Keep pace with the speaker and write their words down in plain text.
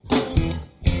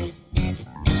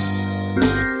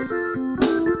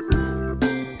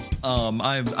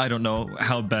I don't know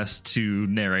how best to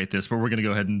narrate this, but we're gonna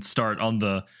go ahead and start on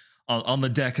the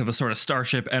deck of a sort of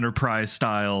Starship Enterprise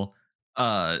style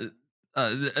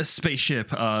a spaceship.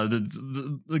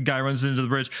 The guy runs into the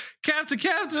bridge. Captain,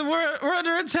 we're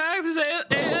under attack. There's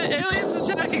aliens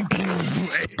attacking.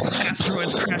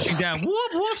 Asteroids crashing down.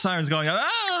 Whoop whoop. Sirens going up.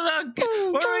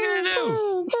 What are we gonna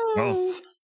do? Oh,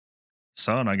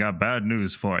 son, I got bad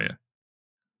news for you.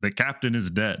 The captain is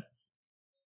dead.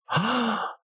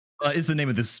 Is the name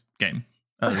of this game.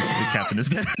 The captain is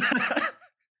dead.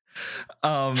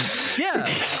 Yeah,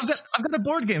 I've got a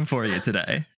board game for you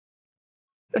today.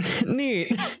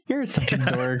 Neat. You're such a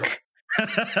dork.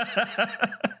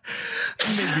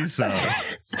 Maybe so.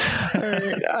 All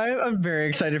right, I'm very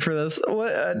excited for this.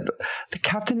 What? The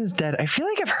captain is dead. I feel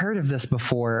like I've heard of this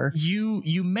before.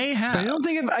 You may have. But I don't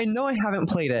think I know I haven't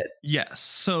played it. Yes.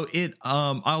 So it.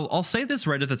 I'll say this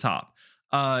right at the top.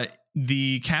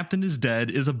 The Captain is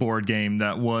Dead is a board game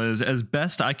that was, as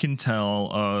best I can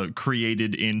tell,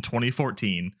 created in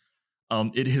 2014.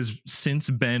 It has since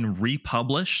been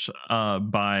republished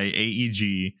by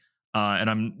AEG, and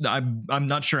I'm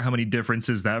not sure how many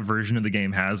differences that version of the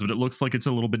game has, but it looks like it's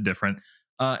a little bit different.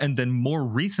 And then more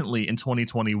recently, in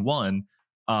 2021,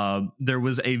 there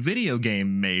was a video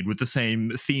game made with the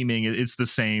same theming. It's the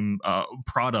same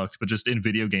product, but just in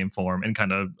video game form and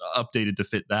kind of updated to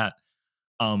fit that.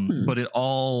 But it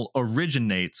all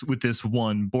originates with this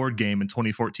one board game in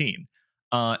 2014.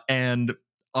 And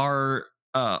our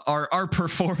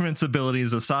performance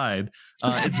abilities aside,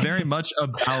 it's very much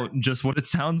about just what it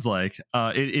sounds like.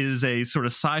 It is a sort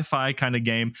of sci-fi kind of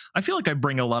game. I feel like I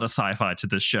bring a lot of sci-fi to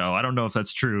this show. I don't know if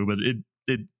that's true, but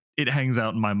it hangs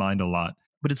out in my mind a lot.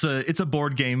 But it's a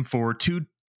board game for 2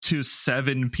 to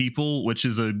 7 people, which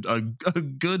is a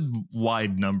good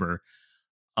wide number.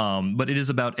 But it is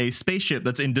about a spaceship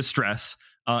that's in distress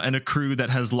and a crew that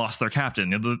has lost their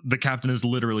captain. The captain is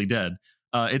literally dead.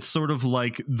 It's sort of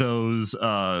like those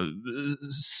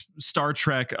Star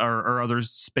Trek or other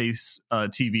space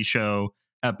TV show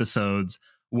episodes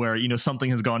where, you know, something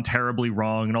has gone terribly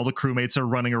wrong and all the crewmates are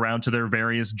running around to their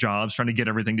various jobs trying to get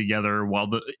everything together while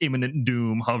the imminent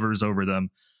doom hovers over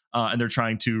them, and they're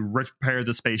trying to repair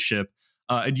the spaceship.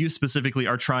 And you specifically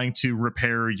are trying to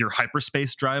repair your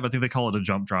hyperspace drive. I think they call it a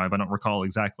jump drive. I don't recall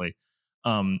exactly.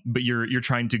 But you're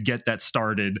trying to get that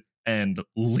started and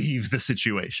leave the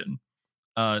situation.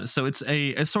 So it's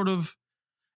a sort of,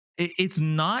 it's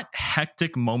not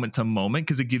hectic moment to moment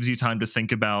because it gives you time to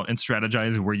think about and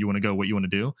strategize where you want to go, what you want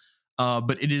to do.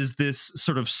 But it is this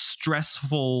sort of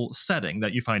stressful setting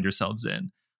that you find yourselves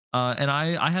in. And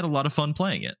I had a lot of fun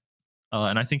playing it.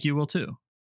 And I think you will too.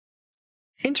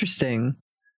 Interesting.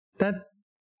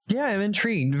 Yeah, I'm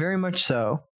intrigued, very much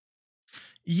so.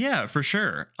 Yeah, for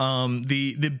sure.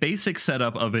 The basic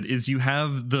setup of it is you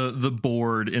have the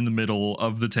board in the middle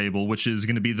of the table, which is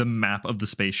going to be the map of the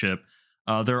spaceship.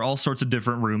 There are all sorts of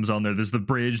different rooms on there. There's the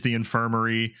bridge, the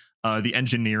infirmary, the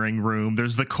engineering room.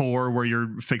 There's the core where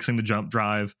you're fixing the jump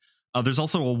drive. There's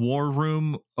also a war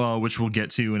room, which we'll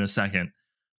get to in a second.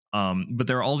 But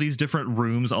there are all these different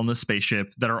rooms on the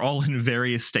spaceship that are all in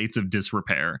various states of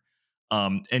disrepair.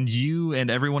 And you and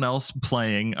everyone else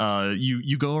playing,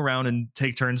 you go around and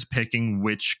take turns picking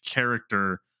which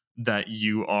character that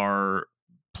you are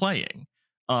playing.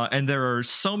 And there are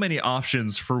so many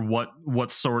options for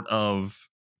what sort of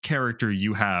character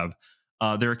you have.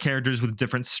 There are characters with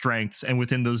different strengths, and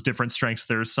within those different strengths,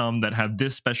 there are some that have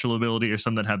this special ability or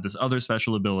some that have this other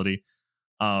special ability.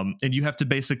 And you have to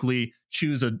basically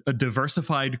choose a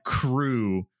diversified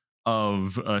crew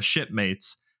of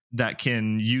shipmates that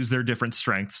can use their different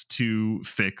strengths to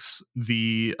fix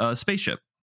the spaceship.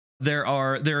 There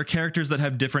are characters that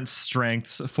have different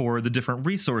strengths for the different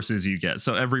resources you get.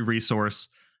 So every resource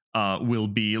will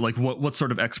be like what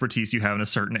sort of expertise you have in a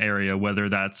certain area, whether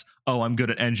that's, oh, I'm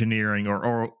good at engineering,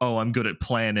 or oh, I'm good at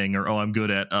planning, or oh, I'm good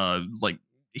at like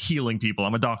healing people.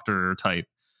 I'm a doctor type.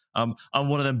 I'm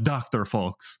one of them doctor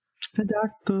folks. The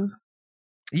doctor.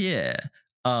 Yeah.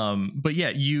 But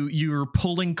yeah, you're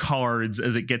pulling cards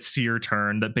as it gets to your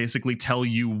turn that basically tell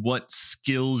you what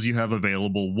skills you have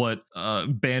available, what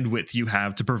bandwidth you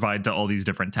have to provide to all these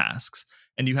different tasks.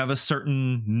 And you have a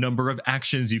certain number of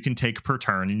actions you can take per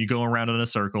turn, and you go around in a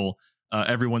circle,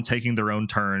 everyone taking their own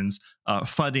turns,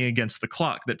 fighting against the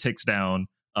clock that ticks down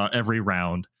every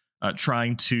round.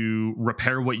 Trying to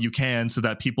repair what you can so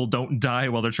that people don't die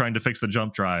while they're trying to fix the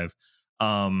jump drive,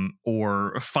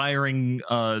 or firing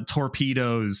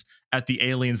torpedoes at the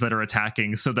aliens that are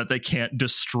attacking so that they can't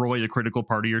destroy a critical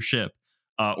part of your ship,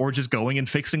 or just going and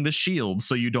fixing the shield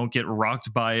so you don't get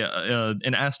rocked by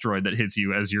an asteroid that hits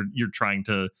you as you're trying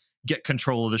to get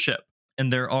control of the ship.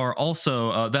 And there are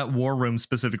also that war room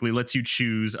specifically lets you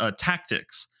choose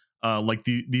tactics, like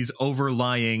these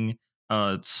overlying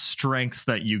strengths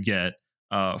that you get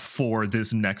for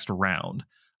this next round.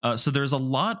 So there's a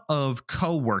lot of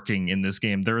co-working in this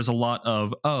game. There is a lot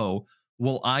of, oh,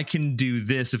 well, I can do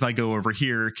this if I go over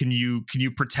here. Can you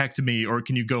protect me, or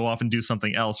can you go off and do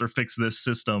something else or fix this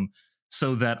system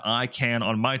so that I can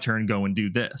on my turn go and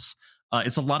do this?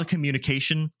 It's a lot of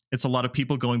communication. It's a lot of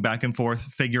people going back and forth,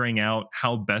 figuring out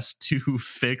how best to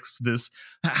fix this,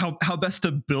 how best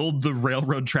to build the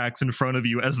railroad tracks in front of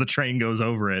you as the train goes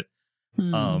over it,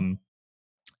 and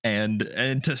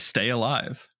to stay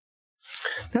alive.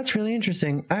 That's really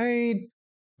interesting. I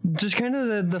just kind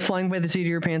of the flying by the seat of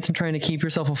your pants and trying to keep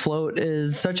yourself afloat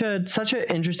is such an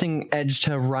interesting edge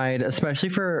to ride, especially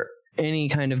for any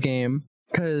kind of game,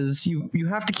 because you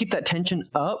have to keep that tension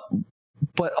up,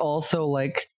 but also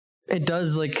like it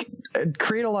does like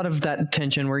create a lot of that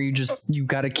tension where you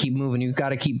got to keep moving, you got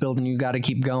to keep building, you got to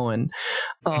keep going.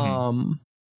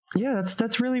 Yeah,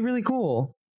 that's really, really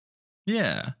cool.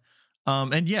 Yeah.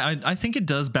 And yeah, I think it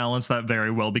does balance that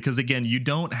very well, because again, you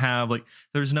don't have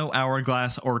there's no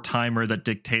hourglass or timer that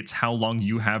dictates how long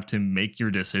you have to make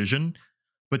your decision,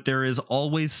 but there is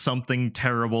always something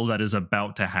terrible that is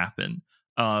about to happen.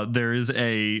 There is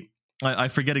I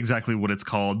forget exactly what it's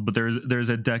called, but there's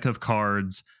a deck of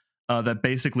cards that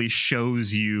basically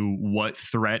shows you what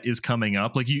threat is coming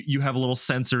up. Like you have a little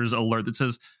sensors alert that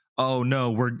says, "Oh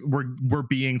no, we're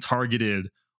being targeted,"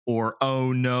 or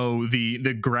 "Oh no,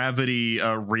 the gravity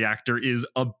reactor is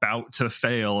about to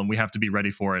fail and we have to be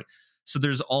ready for it." So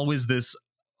there's always this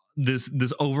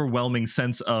overwhelming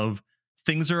sense of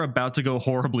things are about to go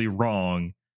horribly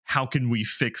wrong. How can we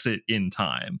fix it in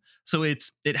time? So it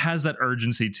has that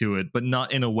urgency to it, but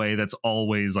not in a way that's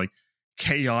always like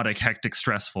chaotic, hectic,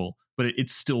 stressful, but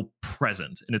it's still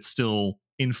present and it's still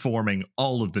informing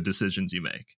all of the decisions you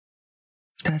make.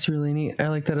 That's really neat. I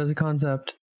like that as a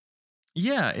concept.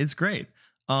 Yeah, it's great.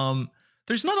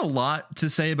 There's not a lot to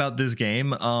say about this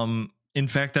game. In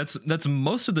fact, that's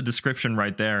most of the description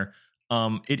right there.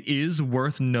 It is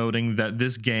worth noting that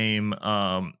this game,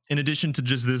 in addition to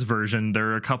just this version, there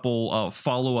are a couple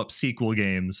follow-up sequel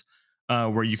games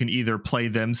where you can either play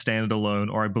them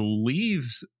standalone, or I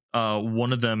believe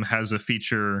one of them has a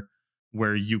feature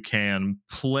where you can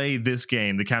play this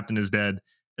game, The Captain is Dead,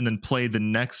 and then play the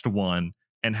next one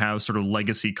and have sort of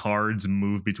legacy cards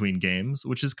move between games,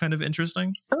 which is kind of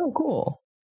interesting. Oh, cool.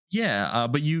 Yeah,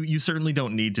 but you certainly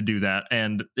don't need to do that,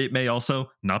 and it may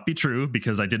also not be true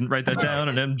because I didn't write that down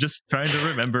and I'm just trying to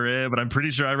remember it, but I'm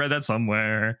pretty sure I read that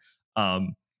somewhere.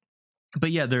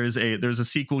 But yeah, there's a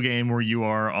sequel game where you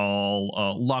are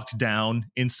all locked down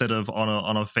instead of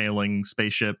on a failing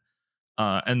spaceship,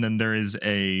 and then there is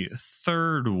a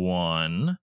third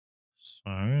one.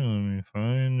 Sorry, let me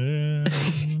find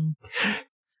it.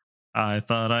 I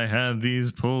thought I had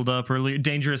these pulled up earlier.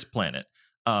 Dangerous Planet.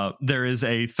 There is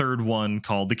a third one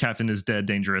called The Captain is Dead,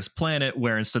 Dangerous Planet,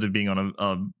 where instead of being on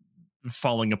a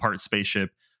falling apart spaceship,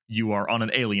 you are on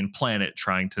an alien planet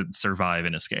trying to survive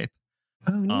and escape.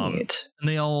 Oh, neat. And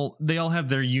they all have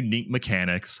their unique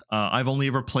mechanics. I've only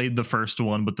ever played the first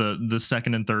one, but the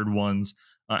second and third ones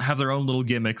have their own little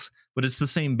gimmicks, but it's the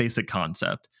same basic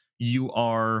concept. You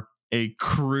are a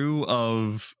crew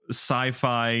of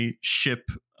sci-fi ship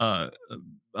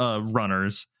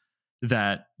runners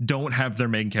that don't have their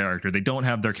main character. They don't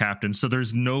have their captain. So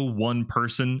there's no one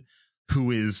person who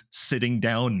is sitting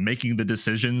down making the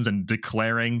decisions and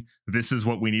declaring this is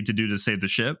what we need to do to save the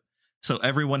ship. So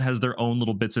everyone has their own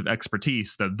little bits of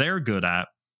expertise that they're good at.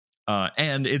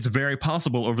 And it's very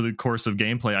possible over the course of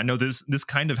gameplay. I know this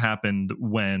kind of happened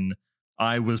when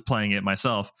I was playing it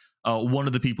myself. One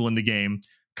of the people in the game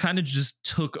kind of just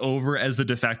took over as the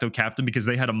de facto captain because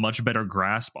they had a much better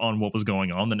grasp on what was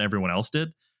going on than everyone else did.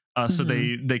 So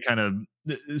they kind of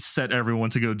set everyone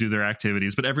to go do their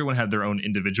activities, but everyone had their own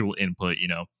individual input,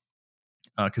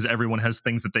 because everyone has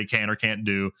things that they can or can't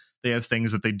do. They have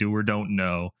things that they do or don't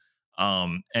know.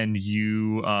 And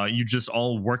you just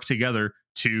all work together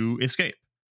to escape.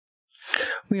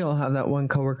 We all have that one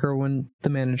coworker when the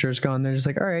manager's gone. They're just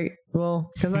like, all right,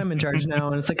 well, because I'm in charge now.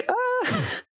 And it's like,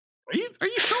 Are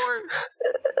you sure?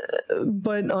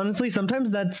 But honestly,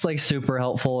 sometimes that's like super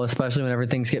helpful, especially whenever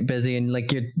things get busy and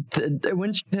like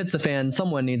when shit hits the fan,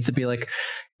 someone needs to be like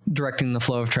directing the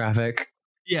flow of traffic.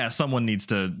 Yeah, someone needs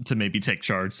to maybe take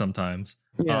charge sometimes.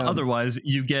 Yeah. Otherwise,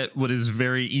 you get what is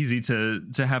very easy to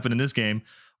happen in this game,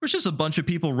 where it's just a bunch of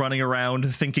people running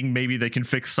around thinking maybe they can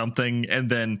fix something, and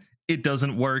then it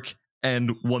doesn't work,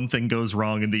 and one thing goes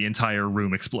wrong and the entire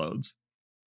room explodes.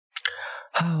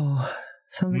 Oh,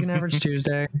 sounds like an average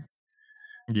Tuesday.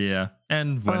 Yeah,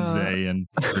 and Wednesday and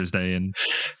Thursday and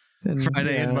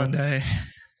Friday and Monday.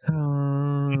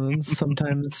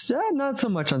 Sometimes not so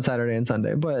much on Saturday and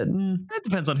Sunday, but It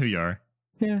depends on who you are.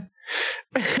 yeah.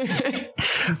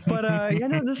 But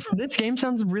this game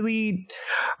sounds really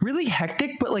really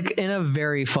hectic, but like in a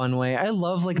very fun way. I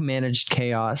love like managed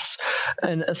chaos,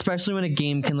 and especially when a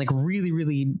game can like really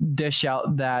really dish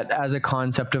out that as a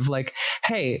concept of like,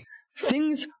 hey,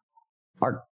 things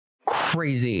are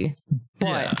crazy,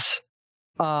 but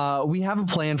we have a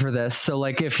plan for this. So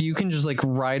like if you can just like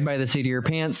ride by the seat of your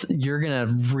pants, you're gonna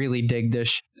really dig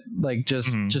this like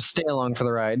just stay along for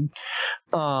the ride.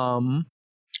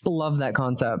 Love that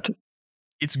concept.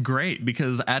 It's great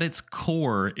because at its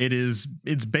core,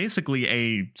 it's basically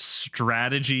a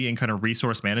strategy and kind of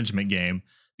resource management game,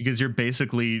 because you're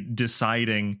basically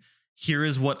deciding, here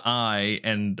is what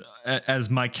as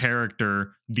my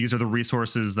character, these are the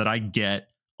resources that I get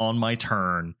on my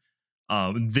turn.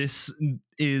 This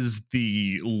is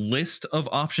the list of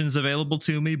options available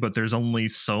to me, but there's only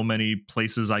so many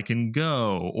places I can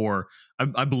go. Or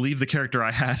I believe the character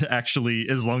I had actually,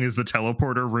 as long as the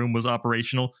teleporter room was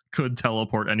operational, could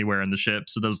teleport anywhere in the ship.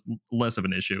 So that was less of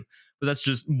an issue. But that's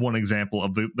just one example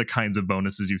of the kinds of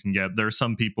bonuses you can get. There are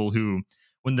some people who,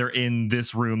 when they're in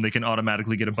this room, they can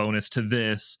automatically get a bonus to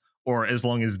this. Or as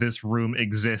long as this room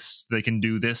exists, they can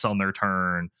do this on their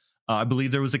turn. I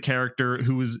believe there was a character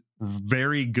who was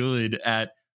very good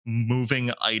at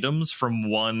moving items from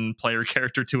one player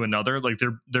character to another. Like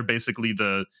they're basically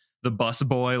the bus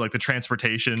boy, like the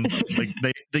transportation. Like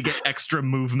they get extra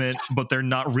movement, but they're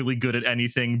not really good at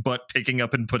anything but picking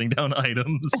up and putting down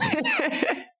items.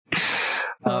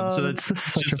 So that's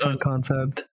such a fun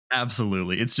concept.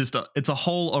 Absolutely, it's a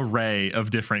whole array of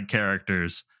different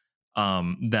characters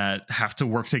that have to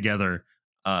work together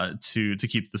to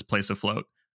keep this place afloat.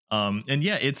 And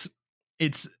yeah, it's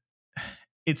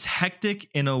hectic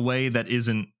in a way that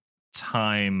isn't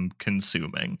time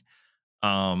consuming.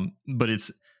 But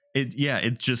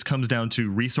it just comes down to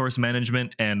resource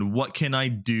management and what can I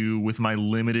do with my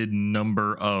limited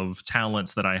number of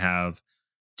talents that I have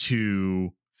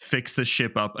to fix the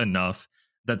ship up enough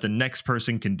that the next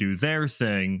person can do their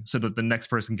thing, so that the next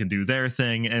person can do their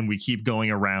thing, and we keep going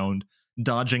around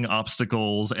dodging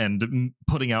obstacles and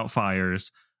putting out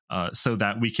fires. So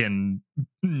that we can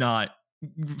not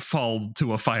fall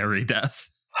to a fiery death.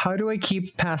 How do I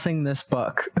keep passing this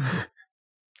buck?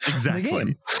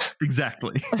 Exactly.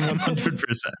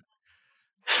 100%.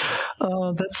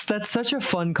 Oh, that's such a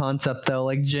fun concept though,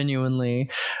 like genuinely.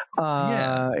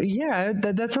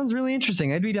 That sounds really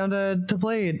interesting. I'd be down to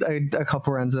play a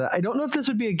couple rounds of that. I don't know if this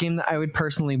would be a game that I would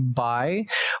personally buy,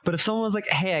 but if someone was like,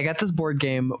 hey, I got this board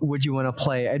game, would you want to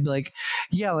play? I'd be like,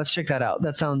 yeah, let's check that out.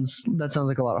 That sounds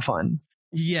like a lot of fun.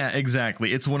 Yeah,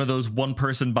 exactly. It's one of those one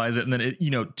person buys it and then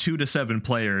 2 to 7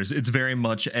 players. It's very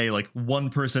much a like one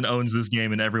person owns this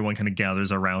game and everyone kind of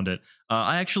gathers around it.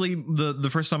 I actually the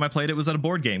first time I played it was at a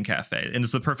board game cafe, and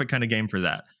it's the perfect kind of game for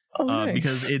that. Nice.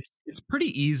 Because it's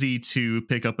pretty easy to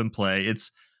pick up and play.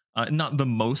 It's not the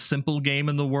most simple game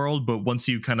in the world, but once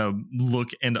you kind of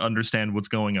look and understand what's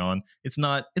going on, it's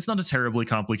not a terribly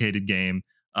complicated game,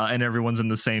 and everyone's in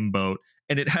the same boat.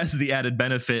 And it has the added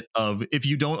benefit of, if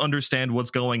you don't understand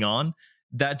what's going on,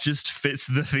 that just fits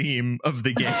the theme of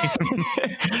the game.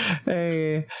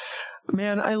 Hey,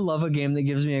 man, I love a game that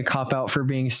gives me a cop out for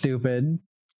being stupid.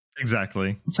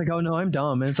 Exactly. It's like, oh no, I'm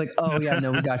dumb. And it's like, oh yeah,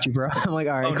 no, we got you, bro. I'm like,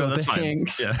 all right, cool, that's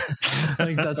thanks. Fine. Yeah.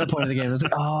 Like that's the point of the game. It's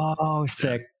like, oh,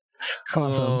 sick.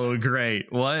 Awesome. Oh,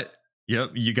 great. What?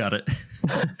 Yep, you got it.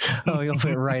 Oh, you'll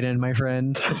fit right in, my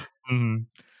friend. Mm-hmm.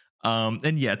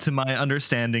 And yeah, to my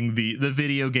understanding, the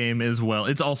video game as well,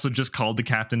 it's also just called The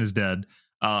Captain is Dead.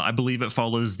 I believe it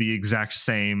follows the exact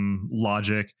same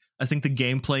logic. I think the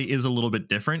gameplay is a little bit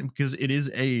different because it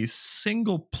is a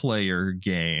single player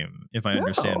game, if I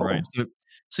understand right.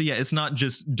 So yeah, it's not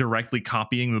just directly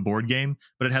copying the board game,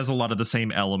 but it has a lot of the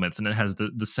same elements and it has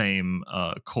the same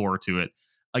core to it.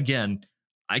 Again,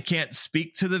 I can't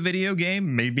speak to the video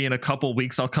game. Maybe in a couple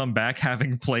weeks I'll come back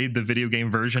having played the video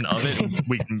game version of it.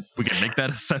 We can make that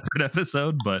a separate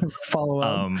episode, but follow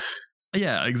up.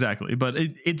 Yeah, exactly. But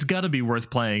it's got to be worth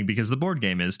playing because the board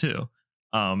game is too.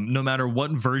 No matter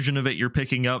what version of it you're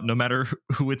picking up, no matter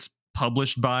who it's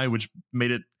published by, which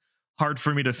made it hard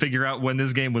for me to figure out when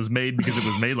this game was made because it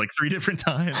was made like 3 different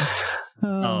times.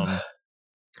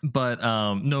 But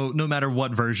no matter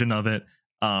what version of it,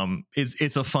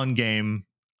 it's a fun game.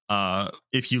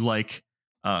 If you like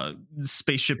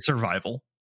spaceship survival,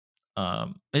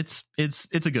 it's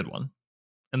a good one,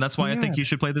 and that's why I think you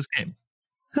should play this game.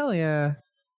 Hell yeah,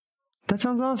 that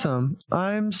sounds awesome.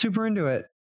 I'm super into it.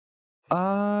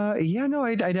 Yeah, no,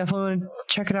 I definitely want to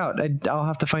check it out. I'll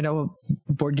have to find out what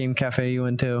board game cafe you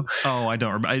went to. Oh, I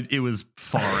don't remember. It was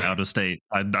far out of state.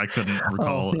 I couldn't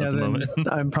recall at the moment.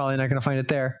 I'm probably not going to find it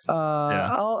there.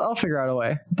 I'll figure out a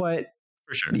way. But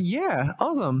for sure. Yeah,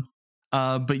 awesome.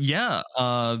 But yeah,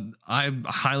 I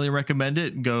highly recommend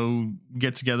it. Go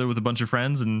get together with a bunch of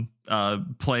friends and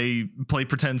play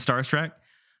pretend Star Trek.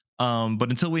 But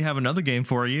until we have another game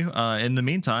for you, in the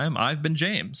meantime, I've been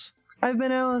James. I've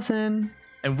been Allison.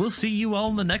 And we'll see you all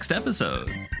in the next episode.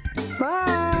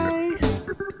 Bye.